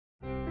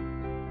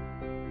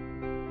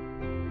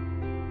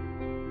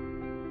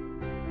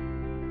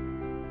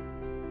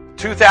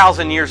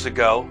2,000 years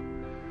ago,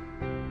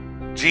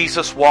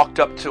 Jesus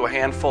walked up to a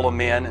handful of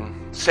men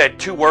and said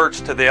two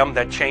words to them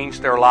that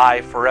changed their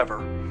life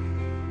forever.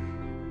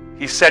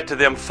 He said to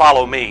them,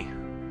 "Follow me."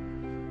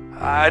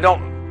 I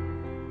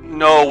don't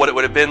know what it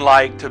would have been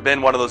like to have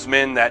been one of those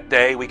men that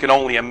day. We can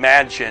only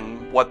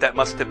imagine what that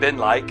must have been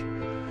like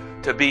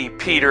to be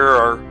Peter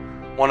or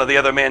one of the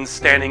other men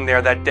standing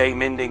there that day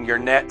mending your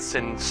nets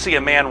and see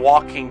a man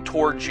walking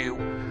towards you.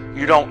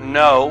 You don't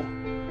know,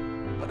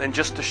 but in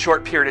just a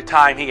short period of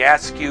time, he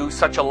asks you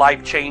such a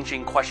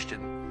life-changing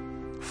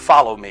question.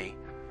 Follow me.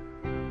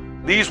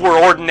 These were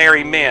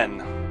ordinary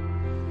men.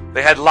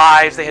 They had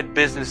lives, they had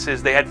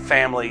businesses, they had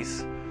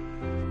families.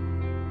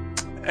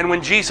 And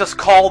when Jesus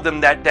called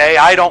them that day,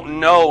 I don't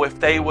know if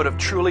they would have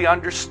truly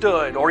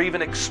understood or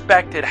even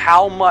expected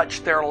how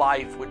much their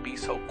life would be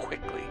so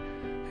quickly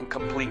and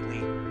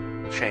completely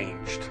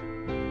changed.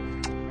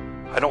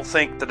 I don't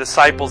think the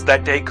disciples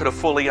that day could have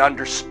fully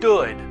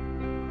understood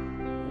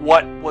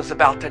what was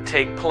about to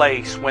take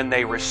place when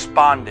they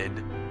responded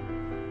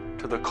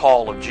to the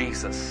call of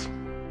Jesus.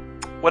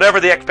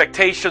 Whatever the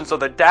expectations or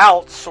the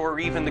doubts or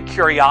even the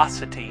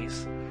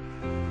curiosities,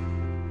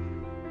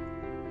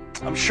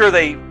 I'm sure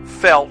they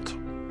felt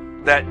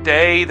that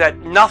day that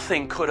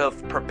nothing could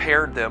have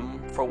prepared them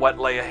for what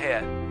lay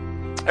ahead.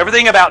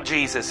 Everything about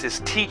Jesus,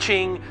 His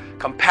teaching,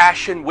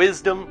 compassion,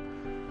 wisdom,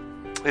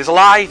 His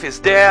life, His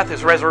death,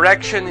 His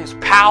resurrection, His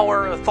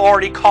power,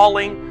 authority,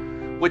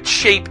 calling, would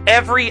shape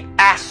every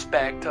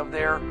aspect of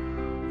their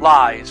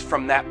lives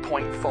from that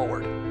point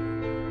forward.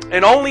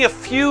 In only a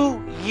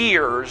few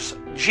years,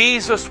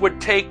 Jesus would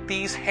take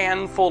these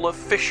handful of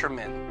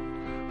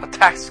fishermen, a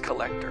tax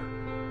collector,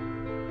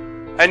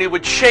 and He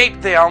would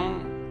shape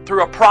them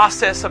through a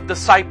process of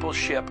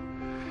discipleship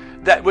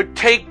that would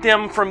take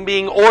them from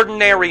being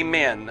ordinary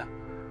men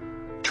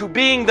to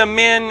being the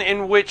men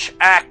in which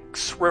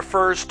Acts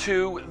refers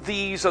to.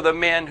 These are the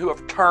men who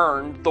have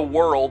turned the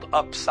world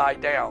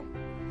upside down.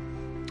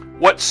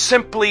 What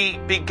simply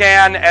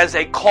began as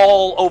a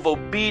call of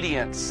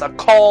obedience, a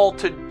call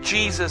to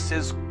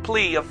Jesus'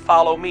 plea of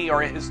follow me,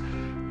 or His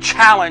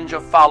challenge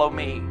of follow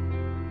me.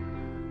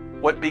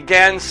 What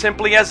began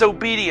simply as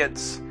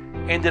obedience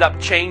ended up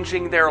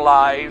changing their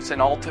lives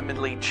and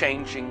ultimately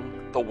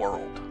changing the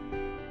world.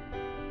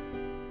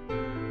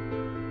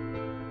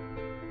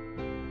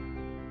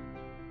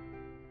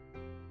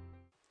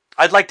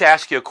 I'd like to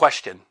ask you a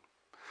question.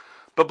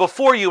 But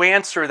before you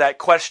answer that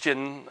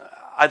question,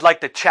 I'd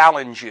like to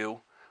challenge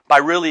you by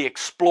really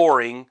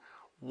exploring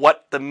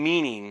what the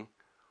meaning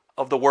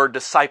of the word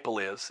disciple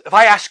is. If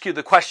I ask you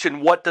the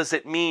question, what does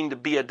it mean to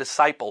be a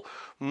disciple?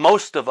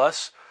 Most of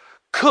us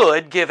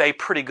could give a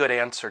pretty good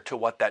answer to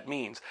what that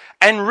means.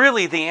 And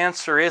really the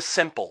answer is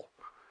simple.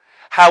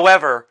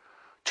 However,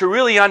 to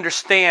really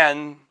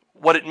understand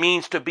what it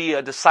means to be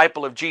a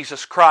disciple of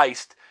Jesus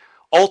Christ,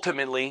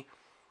 ultimately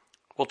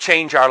will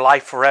change our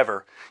life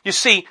forever. You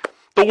see,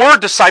 the word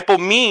disciple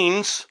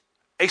means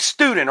a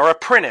student or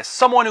apprentice,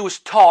 someone who is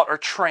taught or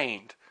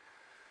trained.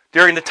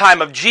 During the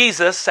time of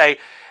Jesus,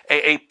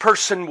 a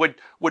person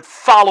would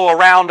follow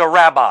around a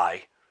rabbi.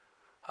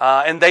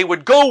 And they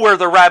would go where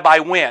the rabbi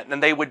went,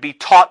 and they would be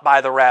taught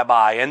by the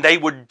rabbi, and they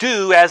would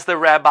do as the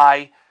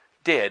rabbi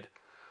did.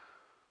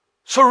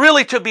 So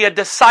really to be a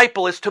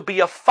disciple is to be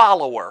a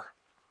follower,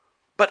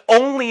 but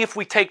only if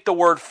we take the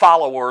word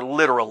follower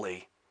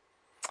literally.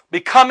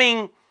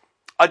 Becoming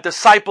a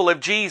disciple of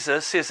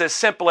Jesus is as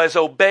simple as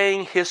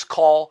obeying His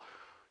call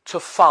to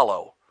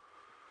follow.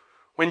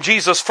 When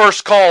Jesus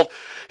first called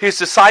His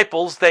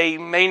disciples, they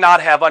may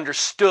not have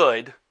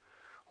understood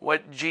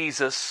what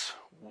Jesus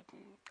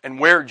and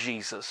where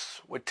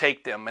Jesus would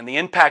take them and the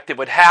impact it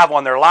would have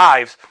on their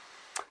lives.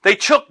 They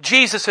took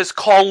Jesus'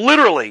 call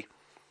literally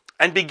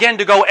and began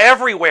to go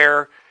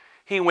everywhere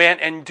He went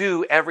and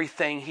do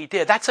everything He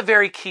did. That's a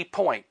very key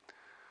point.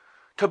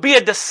 To be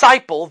a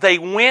disciple, they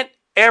went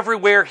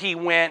everywhere He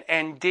went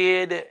and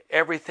did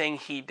everything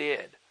He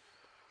did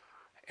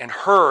and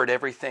heard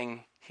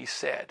everything He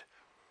said.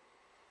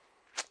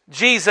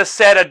 Jesus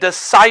said a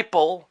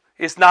disciple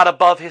is not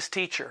above his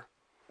teacher.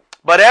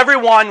 But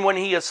everyone, when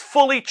he is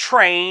fully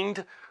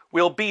trained,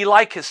 will be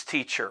like his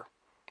teacher.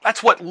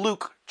 That's what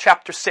Luke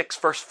chapter 6,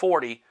 verse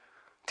 40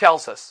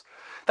 tells us.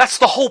 That's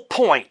the whole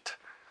point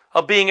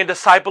of being a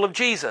disciple of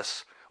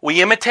Jesus.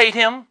 We imitate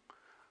Him,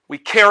 we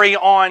carry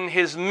on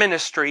His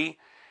ministry,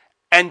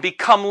 and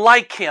become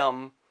like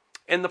Him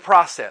in the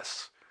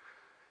process.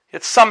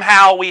 It's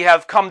somehow we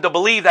have come to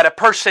believe that a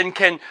person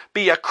can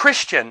be a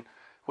Christian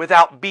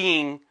without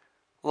being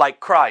like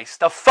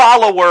Christ. A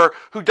follower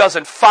who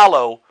doesn't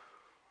follow.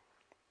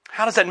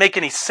 How does that make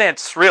any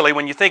sense, really,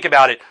 when you think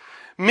about it?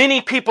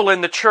 Many people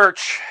in the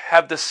church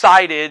have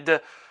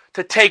decided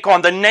to take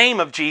on the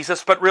name of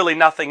Jesus, but really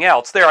nothing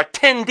else. They're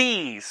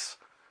attendees.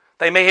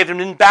 They may have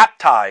been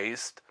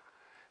baptized.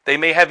 They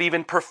may have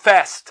even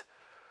professed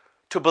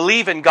to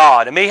believe in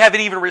God, and may have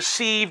even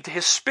received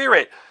His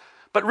Spirit.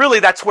 But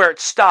really, that's where it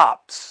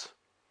stops.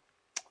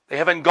 They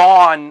haven't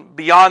gone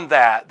beyond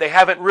that. They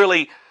haven't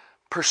really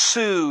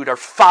pursued or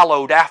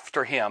followed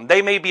after Him.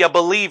 They may be a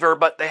believer,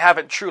 but they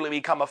haven't truly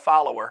become a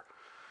follower.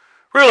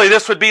 Really,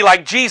 this would be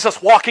like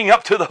Jesus walking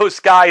up to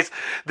those guys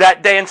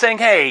that day and saying,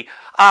 hey,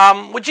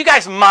 would you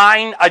guys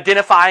mind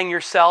identifying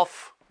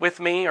yourself with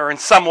me or in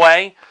some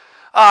way?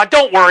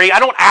 Don't worry, I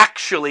don't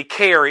actually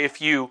care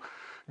if you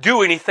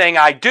do anything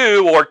I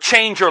do or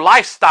change your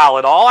lifestyle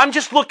at all. I'm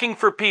just looking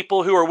for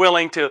people who are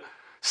willing to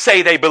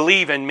say they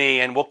believe in me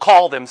and will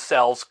call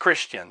themselves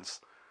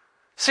Christians.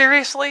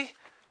 Seriously?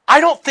 I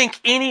don't think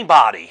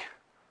anybody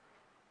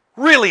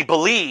really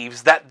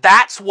believes that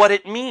that's what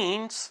it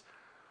means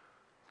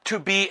to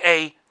be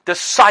a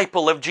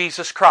disciple of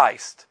Jesus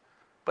Christ.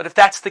 But if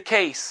that's the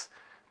case,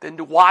 then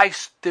why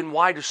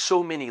do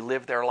so many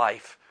live their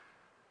life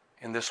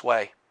in this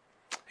way?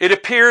 It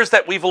appears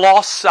that we've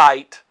lost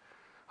sight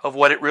of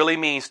what it really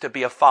means to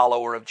be a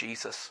follower of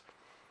Jesus.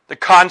 The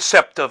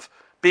concept of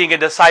being a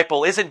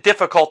disciple isn't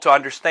difficult to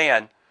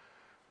understand,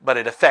 but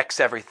it affects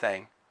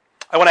everything.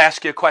 I want to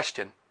ask you a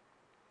question.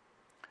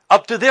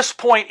 Up to this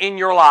point in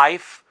your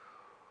life,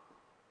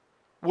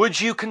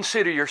 would you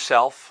consider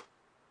yourself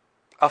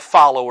a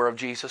follower of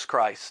Jesus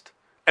Christ?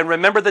 And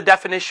remember the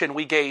definition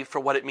we gave for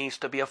what it means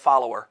to be a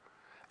follower.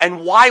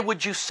 And why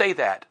would you say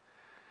that?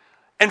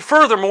 And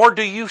furthermore,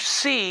 do you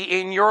see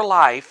in your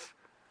life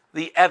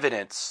the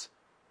evidence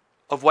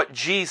of what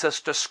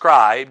Jesus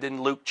described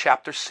in Luke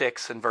chapter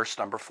 6 and verse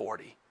number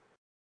 40?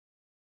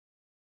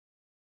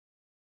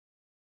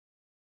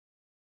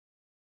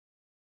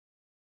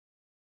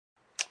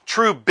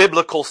 True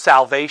biblical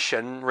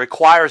salvation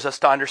requires us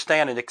to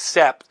understand and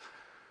accept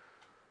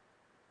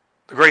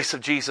the grace of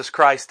Jesus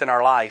Christ in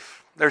our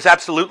life. There's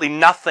absolutely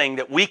nothing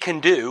that we can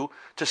do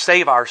to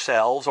save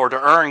ourselves or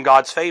to earn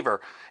God's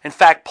favor. In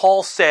fact,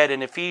 Paul said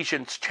in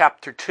Ephesians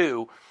chapter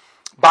 2,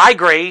 by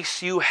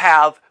grace you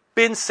have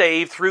been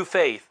saved through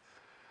faith.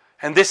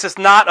 And this is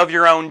not of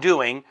your own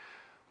doing,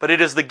 but it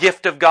is the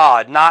gift of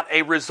God, not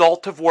a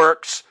result of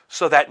works,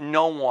 so that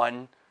no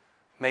one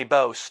may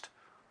boast.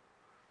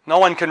 No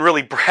one can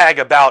really brag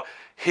about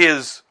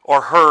his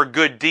or her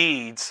good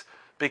deeds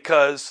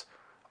because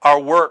our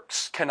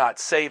works cannot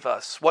save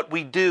us. What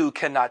we do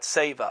cannot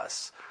save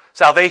us.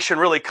 Salvation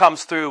really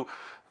comes through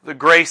the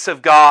grace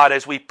of God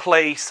as we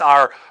place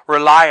our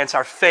reliance,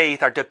 our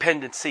faith, our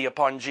dependency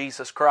upon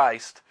Jesus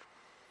Christ.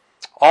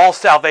 All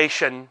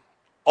salvation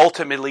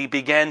ultimately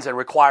begins and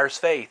requires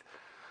faith.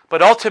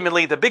 But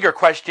ultimately the bigger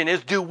question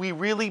is, do we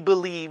really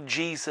believe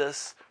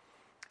Jesus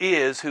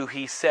is who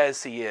He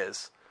says He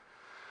is?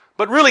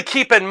 But really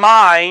keep in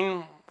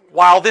mind,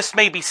 while this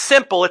may be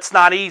simple, it's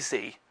not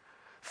easy.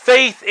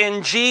 Faith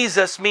in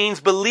Jesus means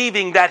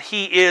believing that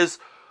He is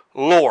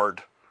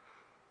Lord.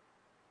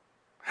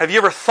 Have you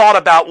ever thought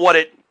about what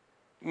it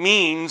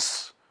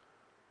means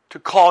to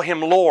call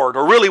Him Lord,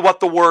 or really what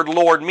the word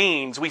Lord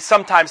means? We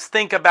sometimes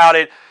think about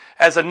it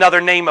as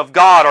another name of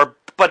God,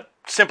 but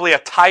simply a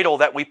title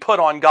that we put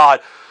on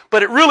God.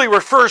 But it really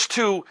refers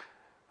to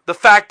the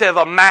fact of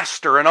a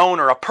master, an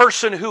owner, a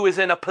person who is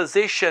in a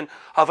position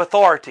of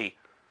authority.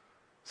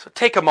 So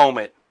take a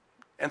moment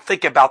and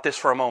think about this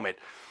for a moment.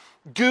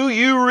 Do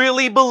you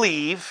really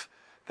believe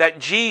that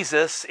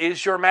Jesus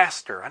is your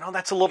master? I know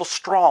that's a little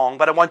strong,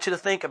 but I want you to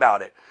think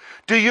about it.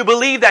 Do you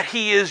believe that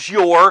He is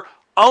your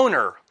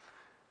owner?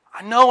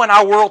 I know in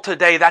our world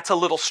today that's a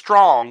little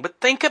strong, but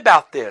think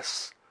about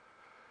this.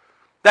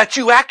 That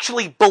you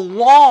actually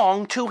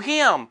belong to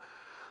Him.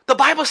 The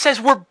Bible says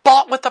we're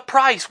bought with a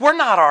price. We're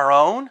not our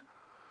own.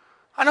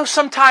 I know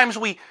sometimes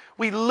we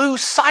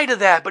lose sight of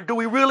that, but do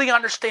we really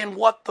understand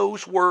what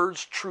those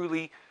words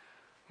truly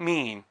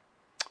mean?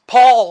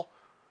 Paul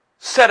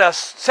said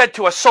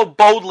to us so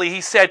boldly,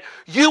 he said,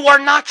 you are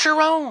not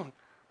your own,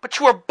 but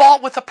you are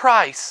bought with a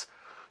price.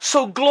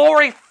 So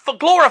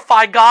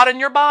glorify God in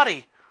your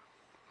body.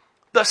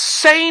 The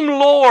same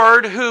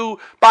Lord who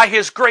by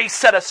His grace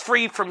set us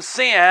free from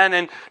sin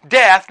and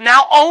death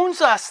now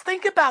owns us.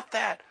 Think about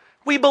that.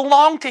 We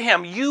belong to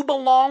Him. You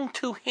belong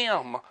to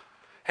Him.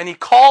 And He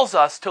calls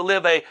us to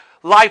live a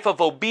life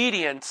of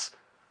obedience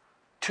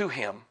to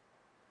Him.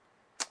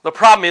 The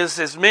problem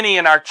is many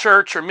in our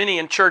church or many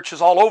in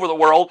churches all over the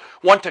world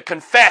want to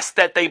confess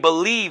that they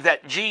believe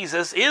that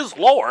Jesus is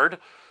Lord.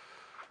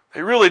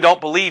 They really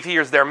don't believe He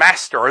is their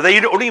master, or they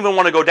don't even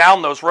want to go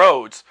down those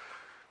roads.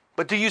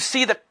 But do you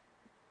see the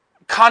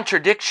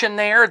contradiction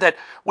there? That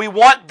we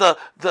want the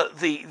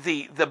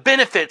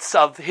benefits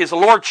of His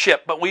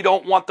lordship, but we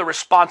don't want the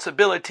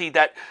responsibility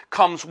that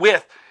comes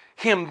with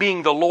Him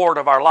being the Lord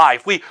of our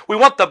life. We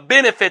want the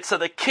benefits of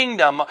the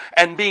kingdom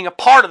and being a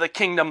part of the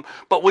kingdom,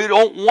 but we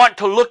don't want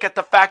to look at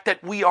the fact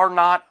that we are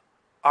not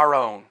our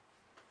own.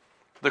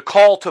 The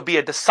call to be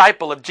a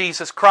disciple of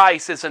Jesus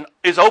Christ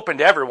is open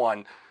to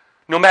everyone,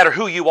 no matter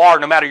who you are,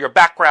 no matter your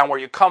background, where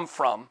you come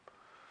from.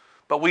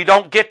 But we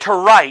don't get to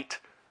write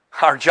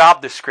our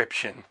job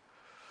description.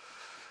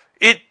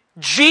 If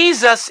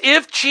Jesus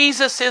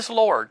is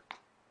Lord,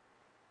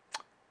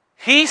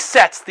 He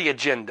sets the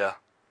agenda.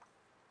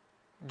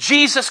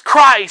 Jesus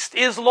Christ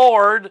is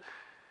Lord,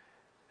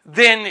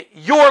 then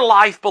your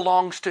life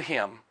belongs to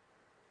Him.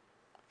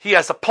 He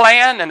has a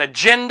plan, an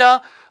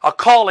agenda, a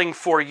calling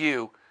for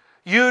you.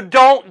 You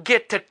don't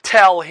get to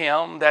tell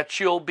Him that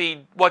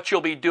what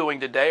you'll be doing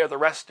today or the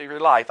rest of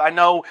your life. I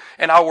know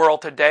in our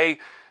world today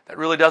that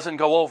really doesn't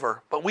go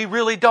over, but we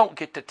really don't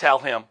get to tell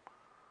Him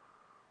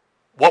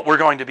what we're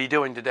going to be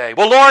doing today.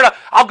 Well, Lord,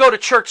 I'll go to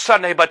church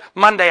Sunday, but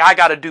Monday I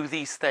got to do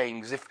these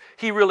things. If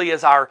He really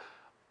is our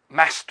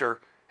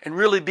master, and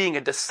really being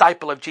a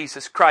disciple of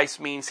Jesus Christ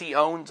means He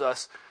owns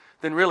us,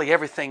 then really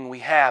everything we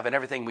have and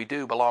everything we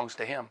do belongs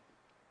to Him.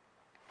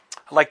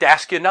 I'd like to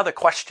ask you another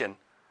question.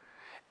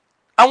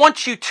 I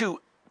want you to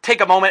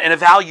take a moment and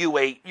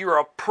evaluate your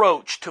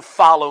approach to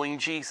following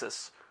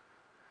Jesus.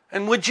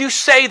 And would you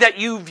say that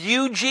you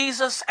view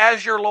Jesus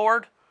as your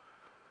Lord,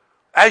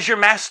 as your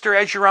master,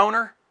 as your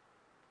owner?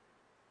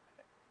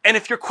 And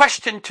if your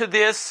question to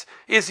this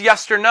is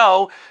yes or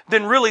no,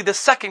 then really the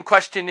second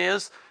question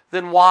is,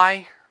 then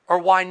why or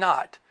why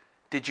not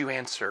did you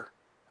answer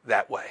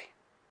that way?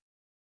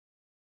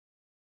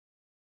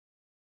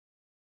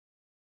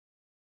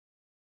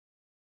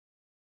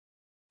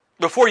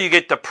 Before you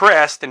get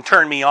depressed and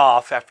turn me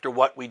off after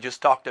what we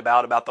just talked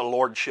about the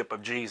lordship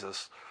of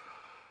Jesus,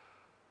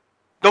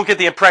 don't get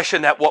the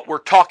impression that what we're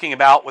talking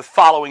about with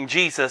following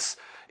Jesus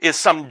is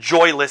some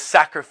joyless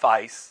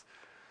sacrifice.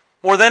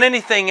 More than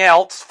anything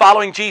else,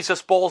 following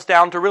Jesus boils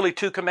down to really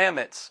two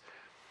commandments,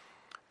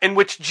 in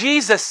which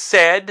Jesus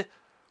said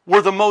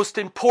were the most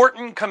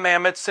important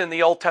commandments in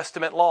the Old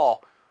Testament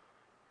law.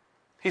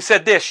 He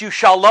said this, "You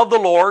shall love the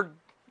Lord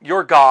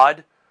your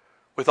God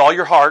with all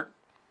your heart,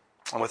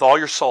 and with all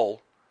your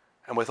soul,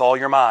 and with all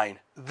your mind.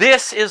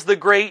 This is the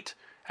great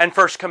and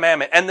first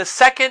commandment. And the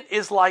second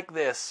is like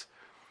this,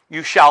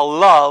 you shall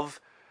love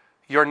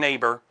your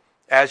neighbor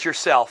as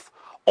yourself."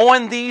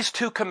 On these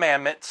two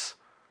commandments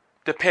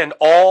depend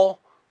all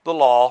the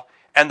law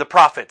and the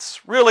prophets.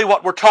 Really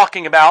what we're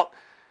talking about,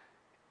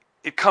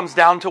 it comes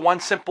down to one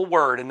simple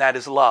word, and that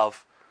is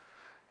love.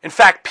 In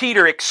fact,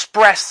 Peter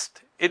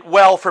expressed it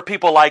well for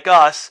people like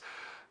us,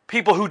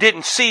 people who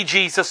didn't see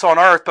Jesus on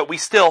earth, but we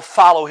still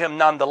follow Him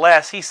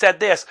nonetheless. He said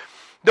this,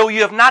 "Though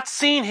you have not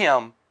seen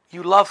Him,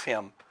 you love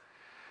Him.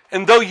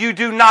 And though you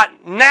do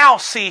not now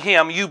see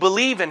Him, you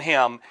believe in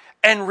Him,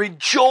 and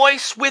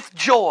rejoice with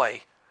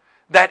joy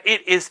that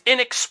it is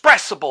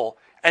inexpressible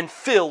and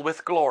filled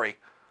with glory."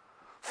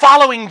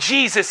 Following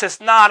Jesus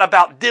is not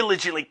about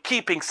diligently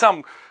keeping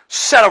some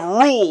set of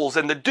rules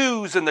and the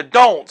do's and the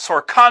don'ts,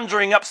 or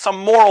conjuring up some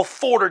moral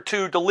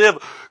fortitude to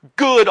live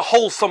good,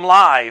 wholesome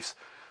lives.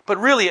 But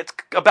really it's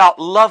about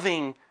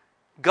loving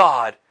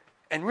God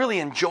and really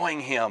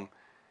enjoying Him.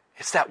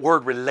 It's that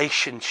word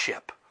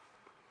relationship.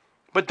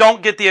 But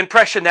don't get the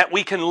impression that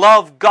we can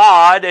love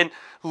God and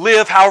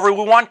live however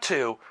we want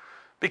to.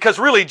 Because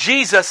really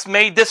Jesus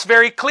made this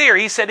very clear.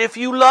 He said, "If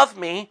you love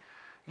me,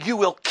 you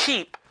will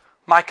keep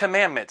my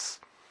commandments."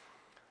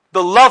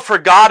 The love for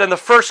God in the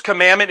first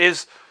commandment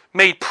is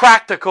made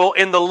practical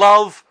in the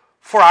love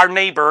for our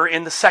neighbor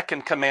in the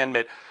second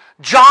commandment.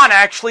 John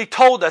actually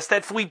told us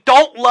that if we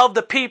don't love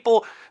the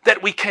people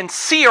that we can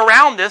see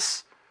around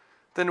us,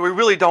 then we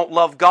really don't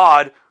love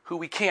God who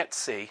we can't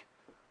see.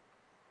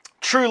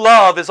 True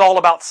love is all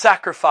about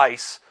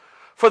sacrifice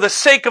for the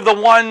sake of the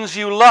ones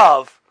you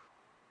love.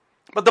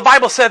 But the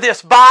Bible said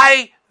this,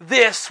 "By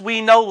this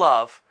we know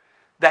love,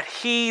 that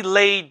He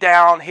laid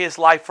down His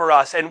life for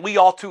us," and we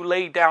ought to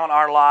lay down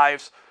our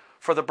lives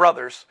for the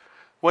brothers.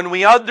 When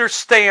we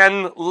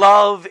understand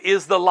love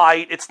is the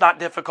light, it's not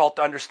difficult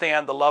to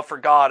understand the love for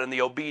God and the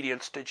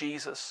obedience to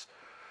Jesus.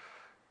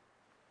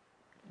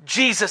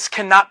 Jesus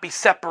cannot be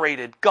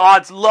separated.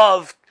 God's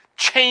love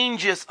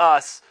changes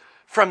us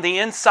from the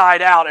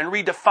inside out and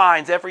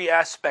redefines every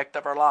aspect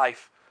of our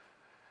life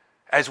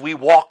as we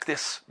walk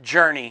this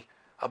journey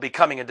of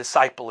becoming a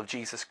disciple of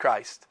Jesus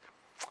Christ.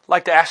 I'd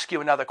like to ask you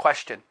another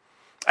question.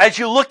 As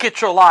you look at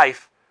your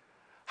life,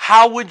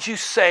 how would you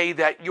say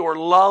that your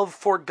love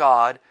for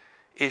God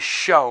is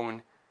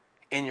shown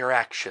in your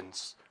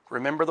actions?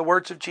 Remember the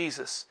words of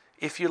Jesus,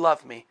 "If you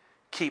love me,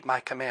 keep my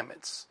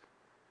commandments."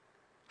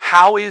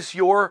 How is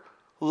your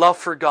love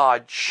for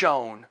God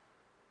shown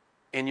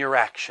in your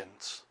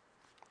actions?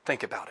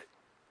 Think about it.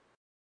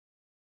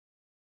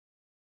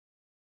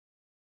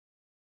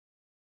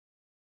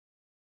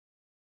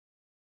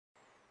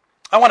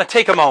 I want to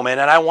take a moment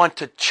and I want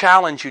to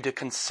challenge you to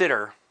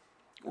consider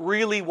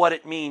really what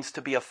it means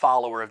to be a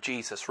follower of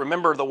Jesus.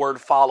 Remember the word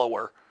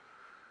follower.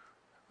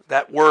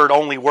 That word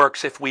only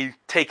works if we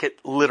take it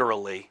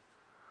literally.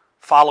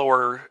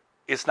 Follower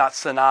is not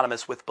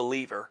synonymous with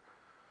believer.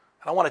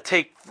 And I want to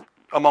take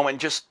a moment and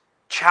just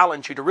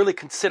challenge you to really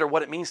consider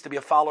what it means to be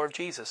a follower of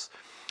Jesus.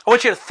 I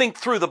want you to think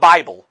through the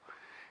Bible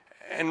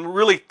and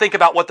really think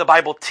about what the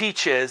Bible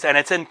teaches and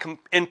its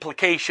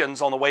implications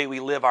on the way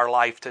we live our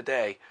life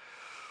today.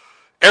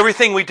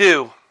 Everything we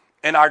do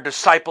in our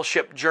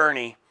discipleship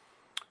journey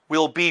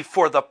will be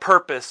for the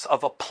purpose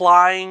of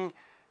applying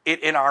it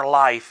in our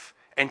life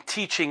and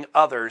teaching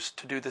others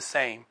to do the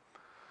same.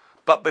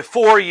 But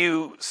before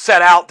you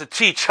set out to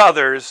teach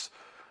others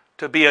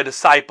to be a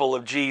disciple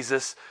of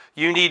Jesus,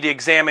 you need to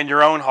examine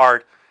your own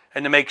heart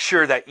and to make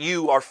sure that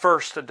you are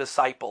first a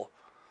disciple.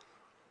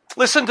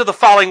 Listen to the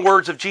following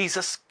words of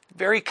Jesus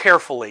very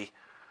carefully.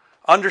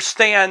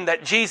 Understand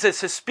that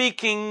Jesus is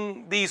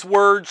speaking these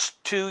words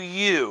to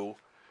you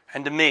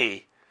and to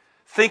me.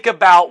 Think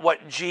about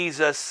what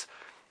Jesus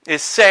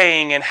is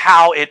saying and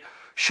how it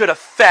should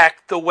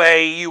affect the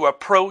way you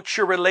approach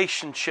your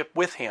relationship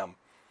with Him.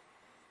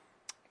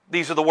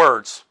 These are the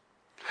words.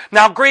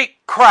 Now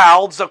great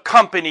crowds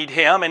accompanied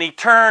Him, and He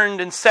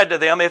turned and said to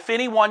them, if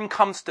anyone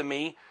comes to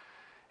me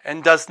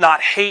and does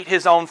not hate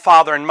his own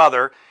father and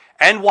mother,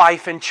 and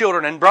wife and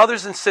children and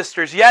brothers and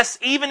sisters, yes,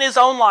 even his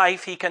own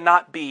life, he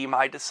cannot be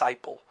my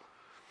disciple.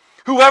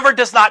 Whoever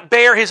does not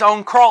bear his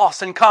own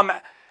cross and come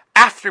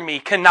after me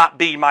cannot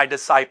be my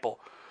disciple.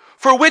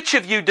 For which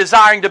of you,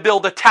 desiring to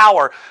build a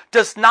tower,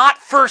 does not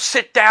first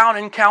sit down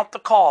and count the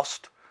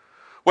cost,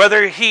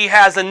 whether he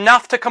has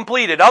enough to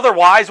complete it?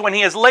 Otherwise, when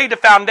he has laid a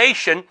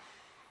foundation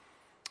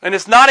and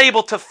is not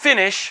able to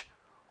finish,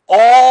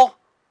 all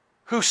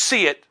who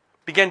see it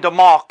begin to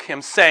mock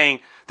him, saying,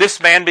 this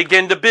man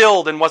began to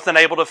build and wasn't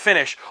able to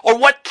finish. Or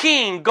what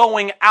king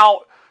going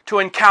out to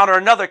encounter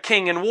another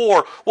king in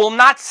war will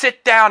not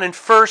sit down and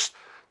first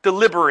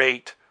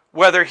deliberate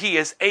whether he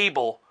is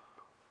able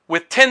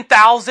with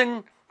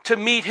 10,000 to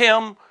meet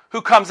him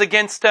who comes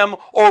against him,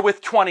 or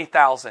with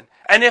 20,000?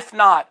 And if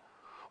not,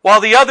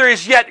 while the other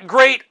is yet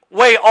great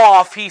way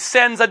off, he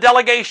sends a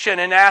delegation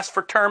and asks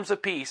for terms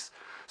of peace.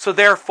 So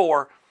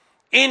therefore,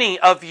 any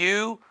of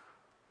you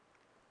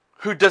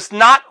who does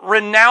not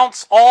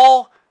renounce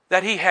all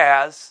that he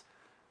has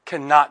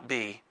cannot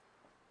be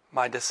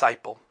my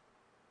disciple.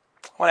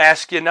 I want to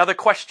ask you another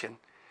question.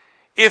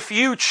 If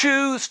you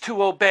choose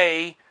to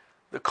obey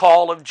the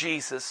call of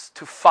Jesus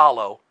to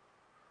follow,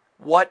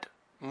 what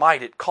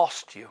might it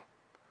cost you?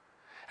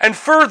 And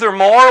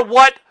furthermore,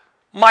 what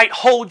might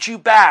hold you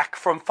back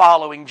from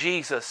following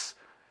Jesus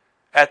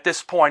at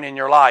this point in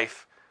your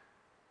life?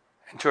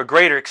 And to a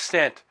greater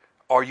extent,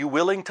 are you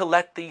willing to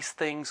let these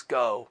things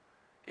go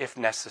if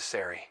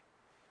necessary?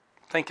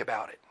 Think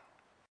about it.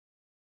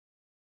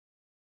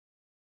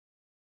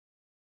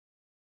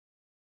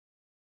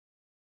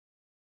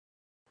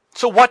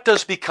 So what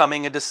does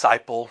becoming a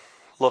disciple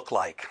look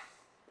like?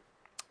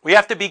 We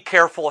have to be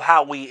careful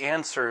how we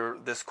answer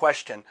this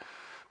question,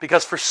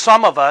 because for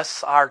some of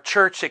us, our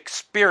church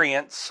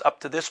experience up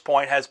to this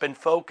point has been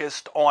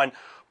focused on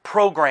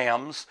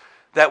programs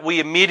that we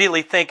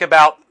immediately think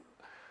about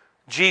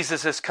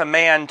Jesus'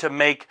 command to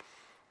make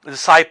a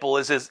disciple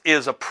is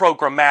a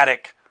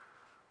programmatic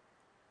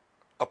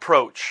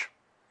approach.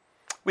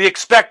 We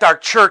expect our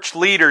church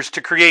leaders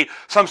to create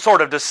some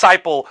sort of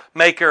disciple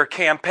maker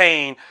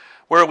campaign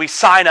where we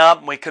sign up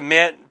and we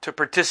commit to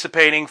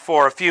participating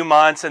for a few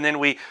months, and then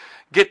we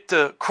get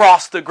to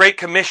cross the Great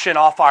Commission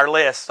off our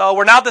list. So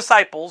we're now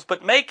disciples,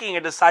 but making a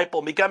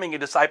disciple, becoming a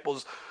disciple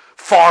is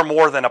far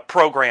more than a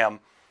program.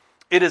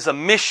 It is a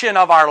mission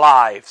of our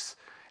lives,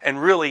 and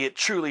really it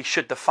truly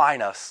should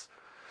define us.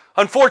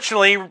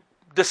 Unfortunately,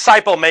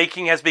 disciple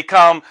making has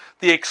become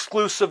the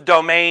exclusive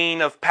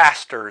domain of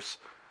pastors.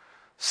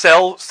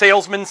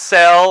 Salesmen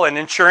sell, and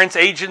insurance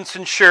agents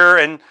insure,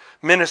 and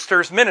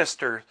ministers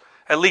minister.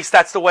 At least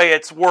that's the way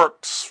it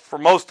works for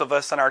most of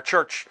us in our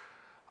church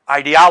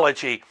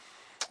ideology.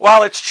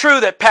 While it's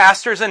true that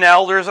pastors and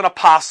elders and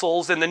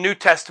apostles in the New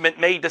Testament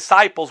made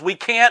disciples, we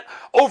can't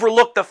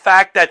overlook the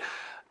fact that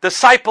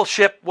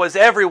discipleship was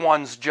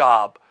everyone's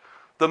job.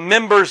 The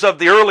members of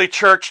the early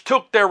church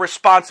took their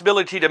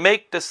responsibility to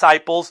make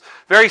disciples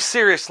very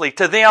seriously.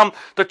 To them,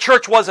 the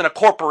church wasn't a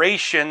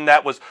corporation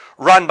that was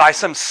run by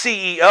some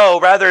CEO.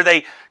 Rather,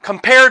 they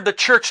compared the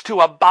church to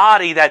a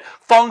body that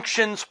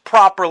functions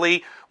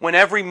properly when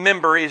every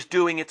member is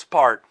doing its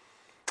part.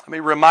 Let me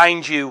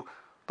remind you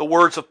the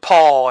words of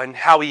Paul and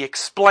how he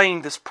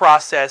explained this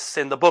process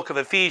in the book of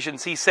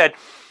Ephesians. He said,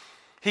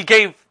 he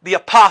gave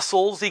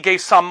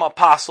some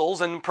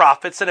apostles and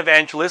prophets and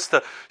evangelists,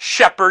 the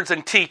shepherds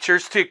and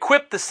teachers, to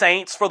equip the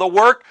saints for the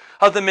work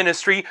of the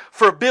ministry,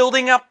 for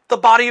building up the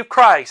body of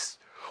Christ.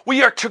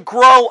 We are to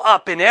grow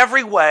up in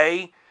every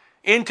way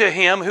into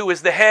Him who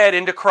is the head,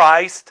 into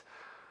Christ,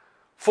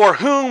 for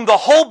whom the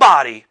whole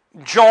body,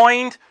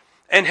 joined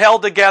and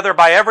held together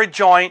by every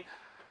joint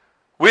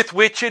with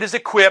which it is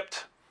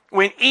equipped,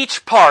 when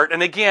each part,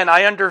 and again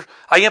I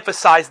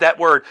emphasize that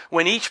word,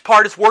 when each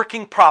part is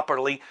working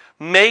properly,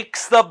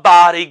 makes the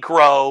body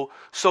grow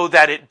so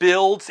that it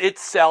builds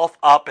itself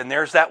up, and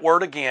there's that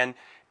word again,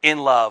 in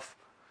love.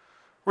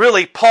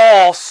 Really,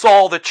 Paul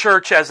saw the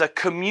church as a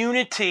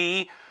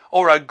community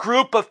or a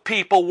group of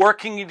people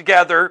working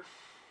together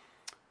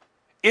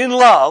in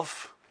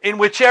love, in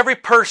which every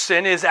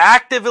person is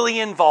actively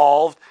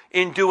involved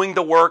in doing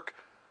the work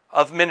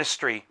of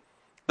ministry.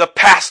 The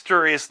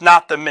pastor is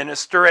not the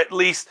minister, at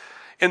least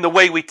in the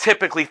way we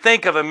typically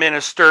think of a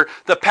minister.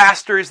 The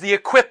pastor is the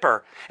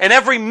equipper, and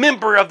every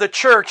member of the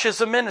church is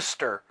a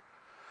minister.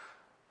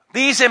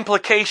 These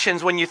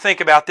implications, when you think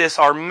about this,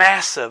 are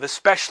massive,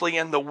 especially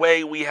in the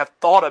way we have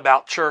thought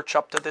about church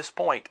up to this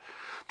point.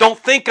 Don't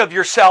think of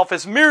yourself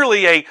as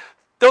merely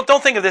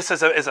don't think of this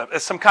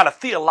as some kind of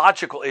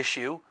theological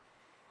issue.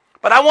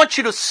 But I want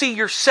you to see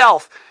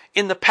yourself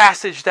in the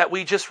passage that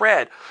we just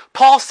read.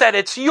 Paul said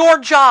it's your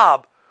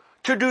job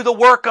to do the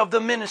work of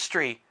the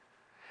ministry.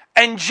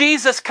 And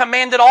Jesus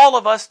commanded all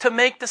of us to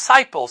make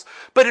disciples.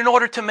 But in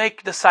order to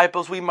make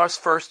disciples, we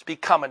must first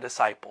become a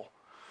disciple.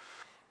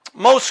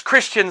 Most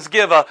Christians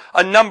give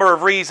a number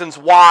of reasons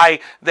why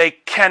they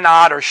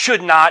cannot or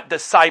should not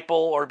disciple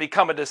or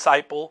become a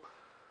disciple.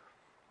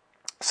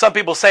 Some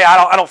people say,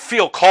 I don't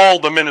feel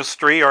called to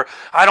ministry, or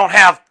I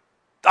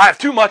have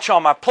too much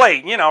on my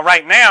plate,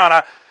 right now,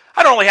 and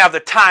I don't really have the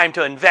time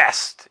to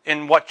invest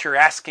in what you're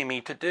asking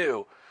me to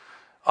do.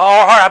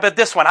 Or how about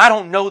this one? I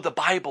don't know the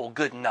Bible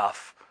good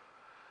enough.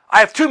 I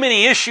have too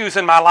many issues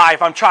in my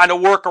life I'm trying to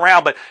work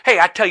around, but hey,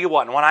 I tell you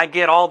what, when I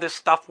get all this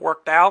stuff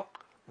worked out,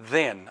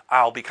 then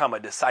I'll become a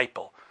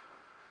disciple.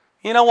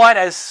 You know what?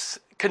 As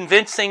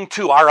convincing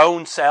to our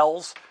own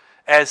selves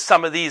as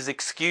some of these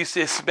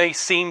excuses may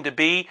seem to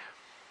be,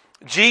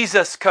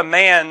 Jesus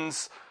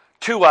commands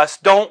to us,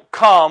 don't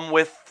come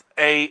with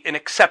an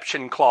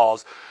exception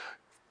clause.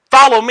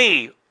 Follow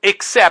me,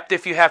 except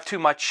if you have too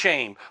much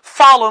shame.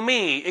 Follow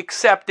me,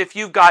 except if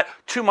you've got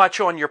too much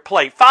on your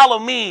plate. Follow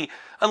me,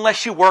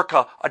 unless you work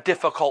a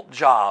difficult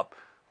job.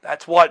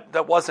 That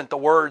wasn't the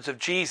words of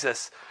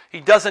Jesus.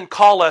 He doesn't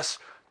call us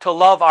to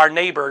love our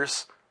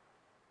neighbors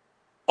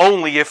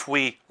only if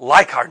we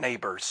like our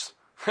neighbors.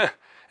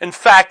 In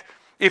fact,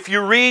 if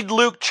you read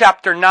Luke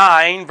chapter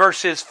 9,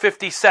 verses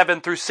 57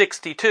 through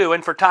 62,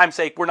 and for time's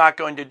sake we're not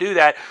going to do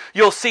that,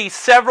 you'll see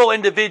several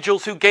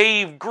individuals who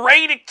gave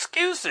great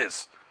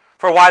excuses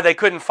for why they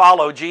couldn't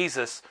follow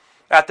Jesus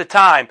at the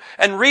time.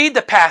 And read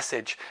the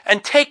passage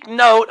and take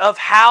note of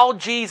how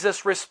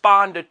Jesus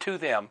responded to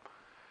them.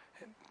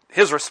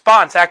 His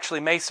response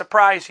actually may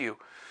surprise you.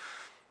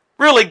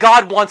 Really,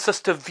 God wants us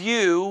to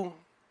view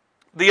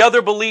the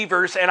other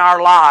believers in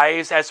our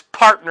lives as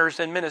partners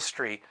in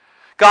ministry.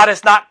 God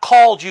has not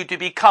called you to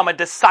become a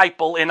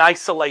disciple in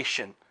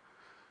isolation.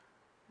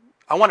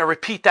 I want to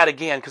repeat that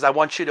again because I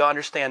want you to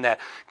understand that.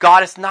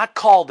 God has not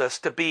called us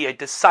to be a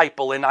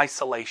disciple in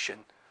isolation.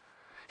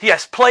 He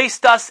has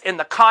placed us in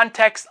the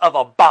context of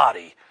a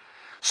body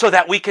so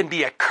that we can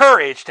be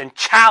encouraged and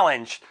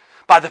challenged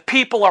by the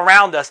people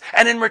around us.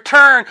 And in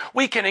return,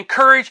 we can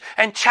encourage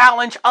and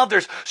challenge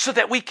others so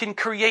that we can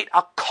create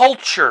a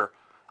culture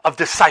of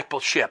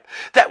discipleship.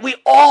 That we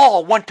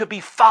all want to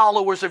be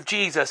followers of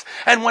Jesus.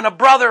 And when a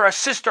brother or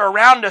sister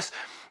around us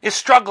is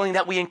struggling,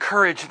 that we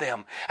encourage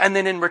them. And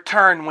then in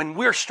return, when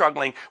we're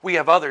struggling, we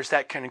have others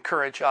that can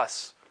encourage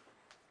us.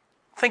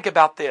 Think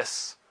about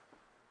this.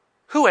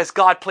 Who has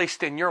God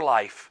placed in your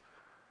life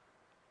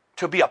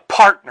to be a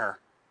partner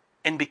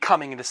in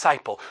becoming a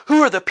disciple?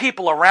 Who are the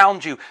people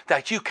around you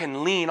that you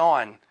can lean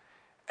on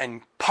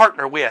and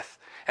partner with,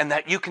 and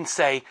that you can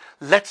say,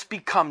 let's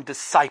become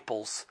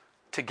disciples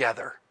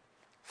together?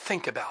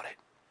 Think about it.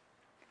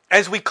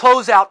 As we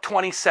close out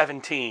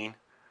 2017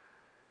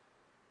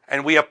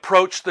 and we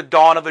approach the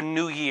dawn of a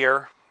new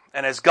year,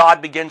 and as God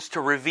begins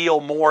to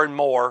reveal more and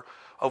more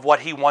of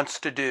what He wants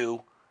to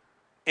do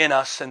in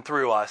us and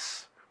through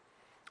us,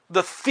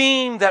 the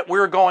theme that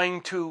we're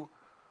going to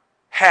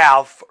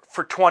have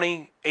for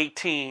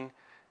 2018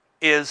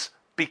 is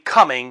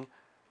becoming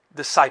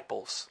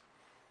disciples.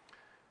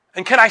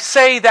 And can I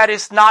say that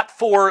is not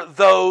for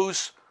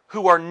those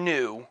who are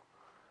new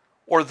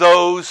or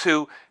those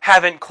who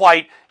haven't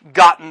quite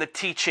gotten the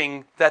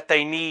teaching that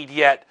they need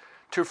yet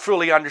to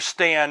fully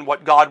understand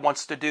what God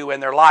wants to do in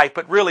their life,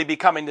 but really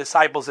becoming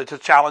disciples, it's a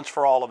challenge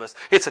for all of us.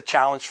 It's a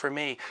challenge for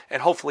me,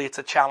 and hopefully it's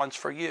a challenge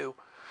for you.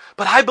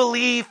 But I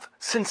believe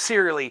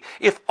sincerely,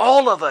 if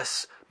all of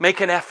us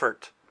make an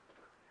effort,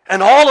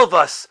 and all of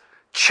us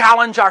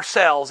challenge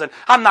ourselves, and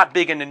I'm not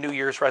big into New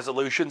Year's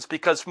resolutions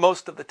because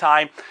most of the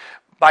time,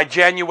 by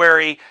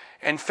January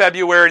and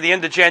February, the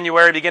end of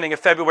January, beginning of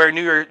February,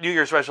 New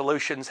Year's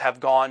resolutions have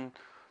gone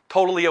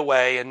totally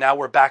away, and now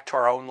we're back to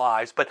our own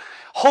lives. But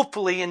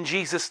hopefully in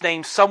Jesus'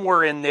 name,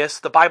 somewhere in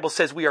this, the Bible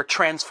says we are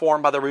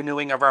transformed by the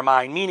renewing of our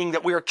mind, meaning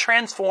that we are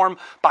transformed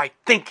by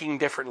thinking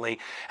differently.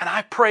 And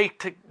I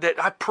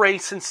pray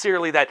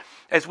sincerely that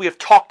as we have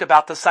talked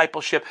about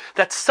discipleship,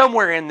 that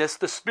somewhere in this,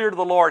 the Spirit of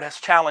the Lord has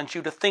challenged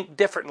you to think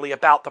differently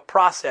about the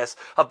process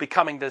of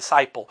becoming a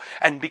disciple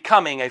and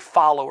becoming a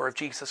follower of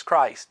Jesus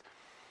Christ.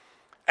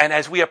 And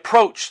as we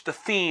approach the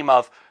theme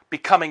of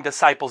becoming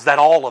disciples, that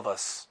all of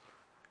us,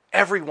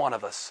 every one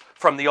of us,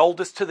 from the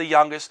oldest to the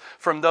youngest,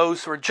 from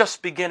those who are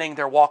just beginning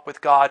their walk with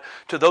God,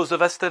 to those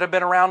of us that have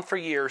been around for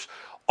years,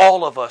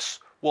 all of us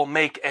will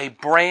make a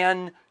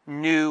brand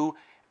new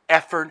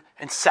effort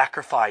and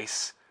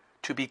sacrifice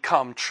to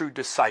become true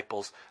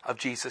disciples of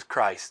Jesus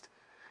Christ.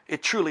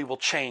 It truly will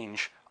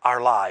change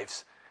our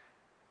lives,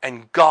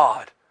 and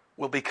God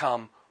will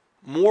become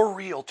more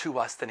real to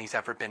us than He's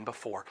ever been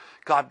before.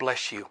 God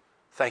bless you.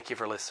 Thank you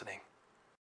for listening.